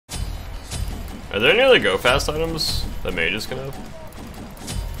Are there any other go fast items that mages can have?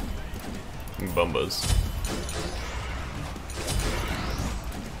 Bumbas.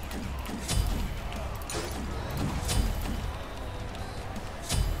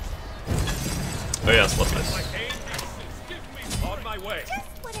 Oh yeah, Slip's nice. On my way. Just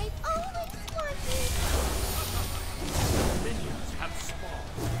what I've always wanted. Minions have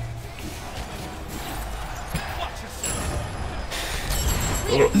spawned. Watch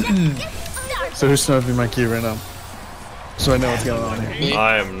yourself. So who's sniping my key right now? So I know what's going on here. Me?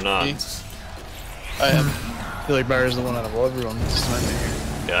 I am not. Me? I am. I feel like BaRRaCCuDda's the one out of everyone that's sniping here.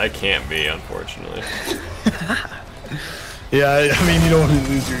 Yeah, I can't be, unfortunately. Yeah, I mean, you don't want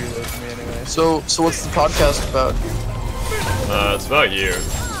to lose your elo to me anyway. So what's the podcast about? It's about you.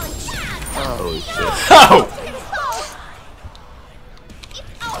 Oh, Oh!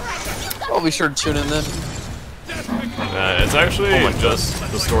 I'll be sure to tune in then. It's actually just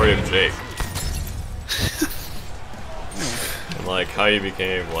the story of Jake. And like how you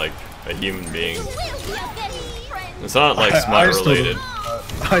became like a human being. It's not like Smite related.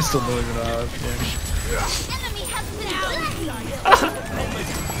 I still don't even know how it became.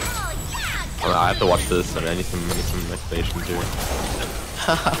 I have to watch this and I need some explanation too.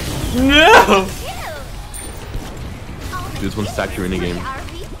 No! This one's stacked arena game.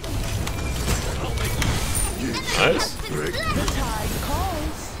 Nice.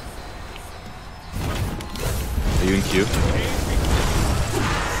 Are you in queue?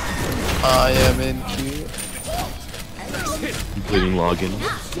 I am in queue. Completing login.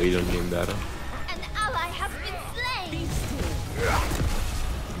 Wait on game data.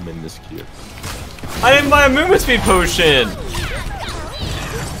 I'm in this queue. I didn't buy a movement speed potion!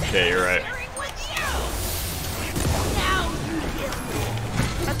 Okay, you're right.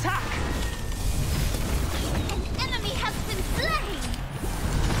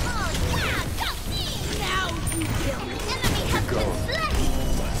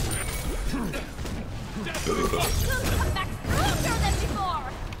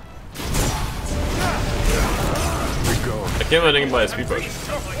 I can't let anyone buy a speed potion.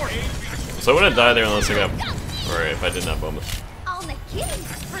 So I wouldn't die there unless I got, or if I didn't have bonus. On the killing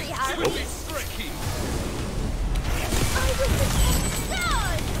spree, are we?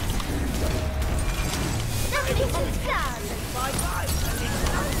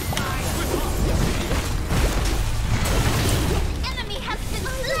 Enemy has been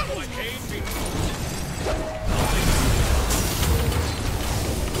slain.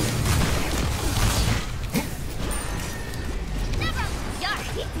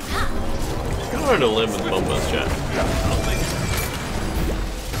 It's kind of hard to live with Bumba's chat.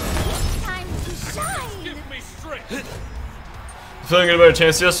 Time to shine. Give me strength. Feeling good about our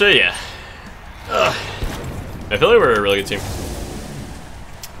chance yesterday? Yeah. Ugh. I feel like we're a really good team.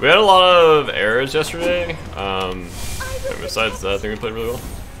 We had a lot of errors yesterday. Besides that, I think we played really well.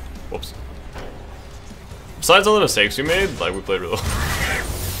 Whoops. Besides all the mistakes we made, like we played really well.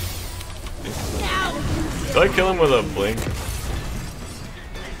 Did I kill him with a blink?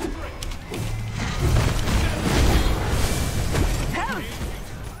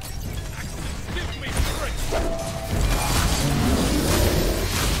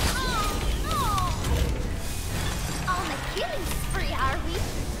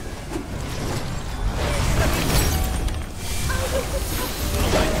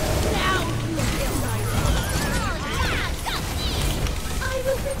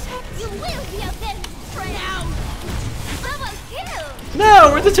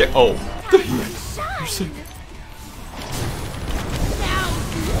 No, we're the two. Oh. You're sick.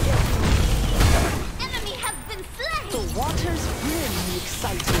 Enemy has been slain. The water's really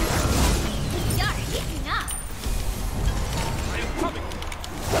exciting. You're heating up.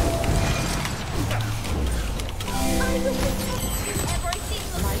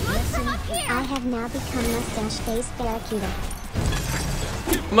 I have now become Mustache Face BaRRaCCuDDa.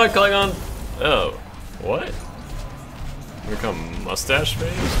 I'm not calling on. Oh. What? Become mustache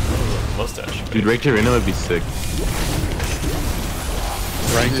face? Oh, mustache face. Dude, ranked arena would be sick.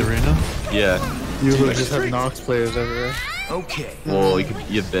 Ranked arena? Yeah. You would just have Nox players everywhere. Okay. Well, you could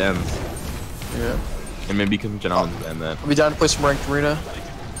get bans. Yeah. And maybe you can jump on and that. Are we down to play some ranked arena?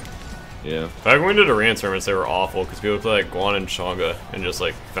 Yeah. Back when we did arena tournaments, they were awful because people would play like Guan and Chonga and just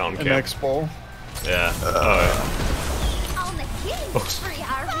like found An camp. X-Ball. Yeah. On the killing spree,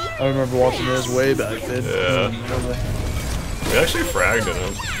 are we? I remember watching those way back then. Yeah. We actually fragged in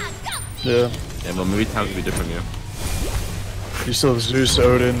them. Yeah. Yeah, well, maybe times would be different, yeah. You still have Zeus,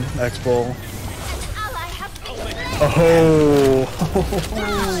 Odin, X-Ball. Oh.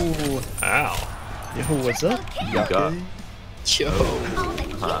 Ow. Yo, what's up? You got Yo.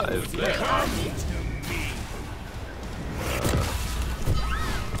 hive there.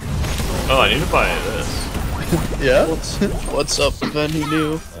 Oh, I need to buy this. Yeah? What's up, Benny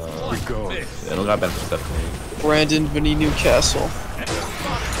New? I don't got benefit stuff. Brandon Benny Newcastle.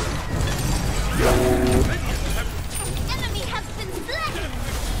 Enemy has been slain.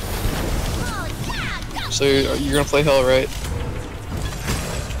 Oh yeah, go. So you're gonna play Hell, right?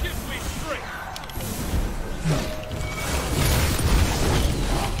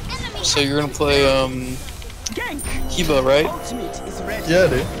 So you're gonna play Hiba, right? Ultimate is ready. Yeah,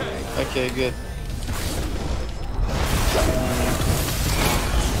 dude. Okay, good.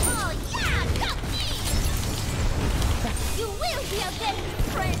 Oh yeah, go me. You will be a best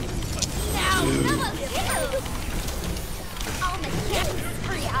friend. Now, double kill. On the killing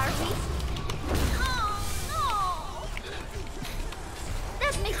spree, are we? Oh no.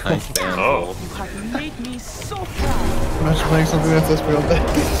 That makes me Nice band. Oh. You have made me so proud. Imagine playing something that's this real day.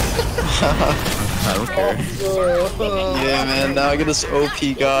 I don't care. Yeah, man. Now I get this OP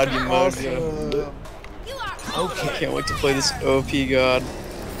God emoji. You are I can't wait to play this OP God.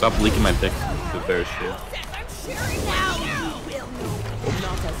 Stop leaking my pick. The bear shit. now you will know.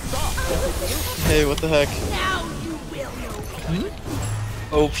 Not as soft as it used to Hey, what the heck? Now you will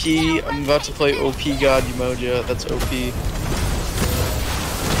know. OP. I'm about to play OP God emoji. That's OP.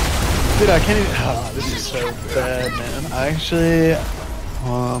 Dude, I can't even. Oh, this is so bad, man. I actually.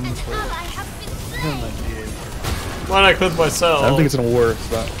 Ally has been slain. Why'd I clip myself? I don't think it's gonna work,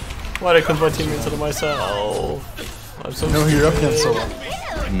 but. Why'd I clip my teammates into myself? I'm so No, you're up against solo.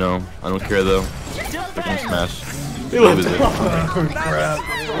 No, I don't care though. They're gonna smash. Who Who is it? Oh, crap.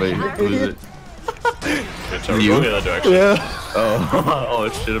 Wait, who is it? Bitch, I was You? going the other direction. Yeah. Oh, oh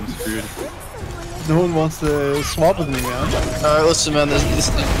shit, I'm screwed. No one wants to swap with me, man. Alright, listen, man. There's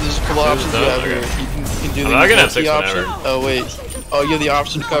a couple options you done, have here. okay. You can do I'm the not gonna have multi 6 option. whenever. Oh wait. Oh, you have the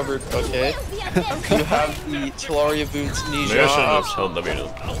option covered. Okay. Be a best You have the Talaria Boots Maybe I Ninja should have option. held W.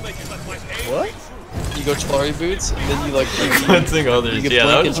 What? You go Talaria Boots, and then you like Good PvE. thing others. You get Yeah,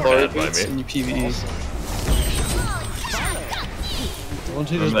 that blanket was Talaria bad by Boots, me. and you PvE.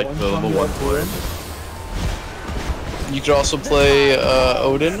 I'm like the level 1 for it. You could also play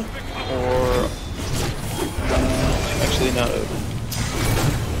Odin, or actually not Odin.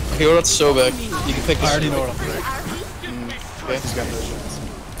 Okay, what about Sobek? You can pick I this. already know what I'm doing. Okay. He's got no chance.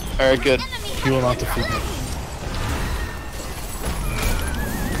 Alright, good. He will not defeat me.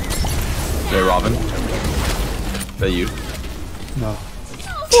 Hey, Robin. Is that you? No.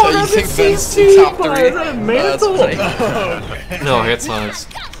 So you think Ben's top 3? That's funny. No, I got size.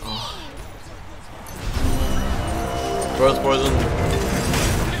 Growth poison.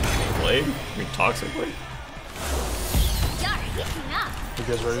 Blade? You toxic blade? You're heating up. You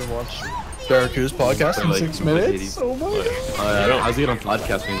guys ready to watch BaRRaCCuDda's podcast in Like, 6 minutes? Katie. Oh my god. I was getting on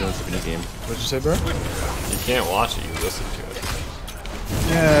podcast when you doing a game. What'd you say, bro? You can't watch it, you listen to it.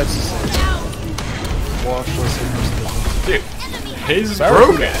 Yeah, it's just watch, listen, Dude, Haze is BaRRaCCuDDa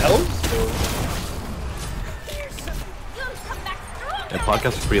broken. helps. You'll come back strong. The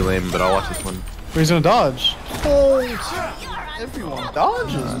podcast is pretty lame, but I'll watch this one. But he's gonna dodge. Oh, everyone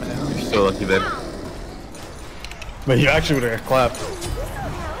dodges, man. You're so lucky then. But you actually would have clapped.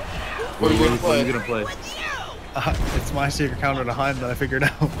 What are you gonna play? It's my secret counter to Heim that I figured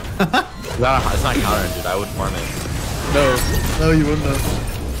out. It's not counter, dude. I would farm it. No, you wouldn't have.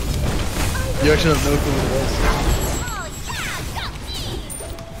 You actually have no clue what it was.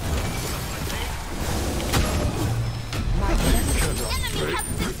 Enemy has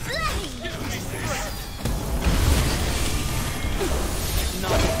been slain.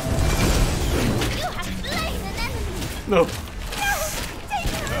 You have slain an enemy. No.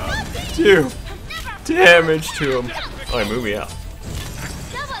 Take Do damage to him. Oh, he moved me out.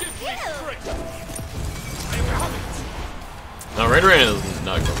 double kill. No, Red Rain is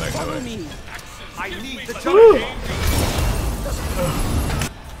not going back that follow way. me. I need the time.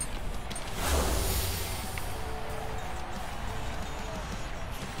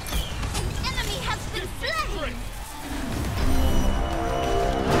 Enemy has been slain.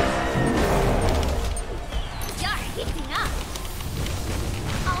 You're heating up.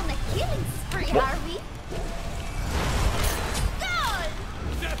 On the killing spree, are we? God!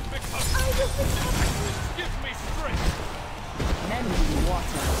 Death becomes. I will protect Give me strength. Mending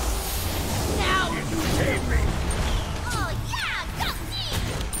waters. you now. Oh yeah, got me.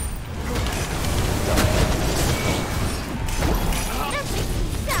 That makes me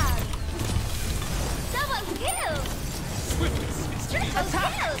sad. Double kill. Triple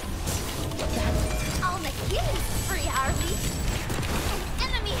kill. On the killing spree, are we?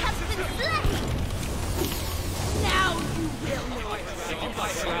 Enemy has been slain. Now you will know.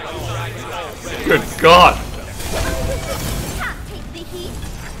 Good God. Can't take the heat.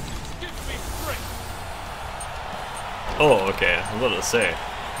 Oh, okay. I was about to say.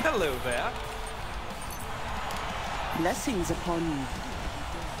 Hello there. Blessings upon you.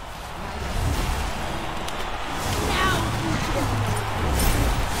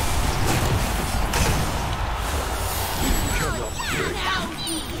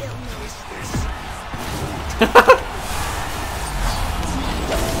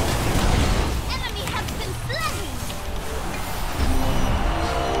 Enemy has been slain.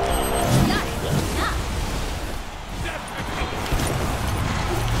 Not enough.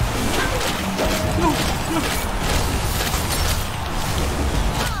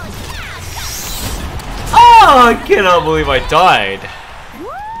 Oh, I cannot believe I died.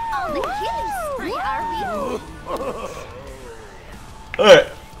 On the killing spree, are we? Alright,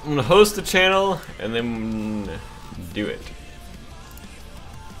 I'm gonna host the channel and then do it.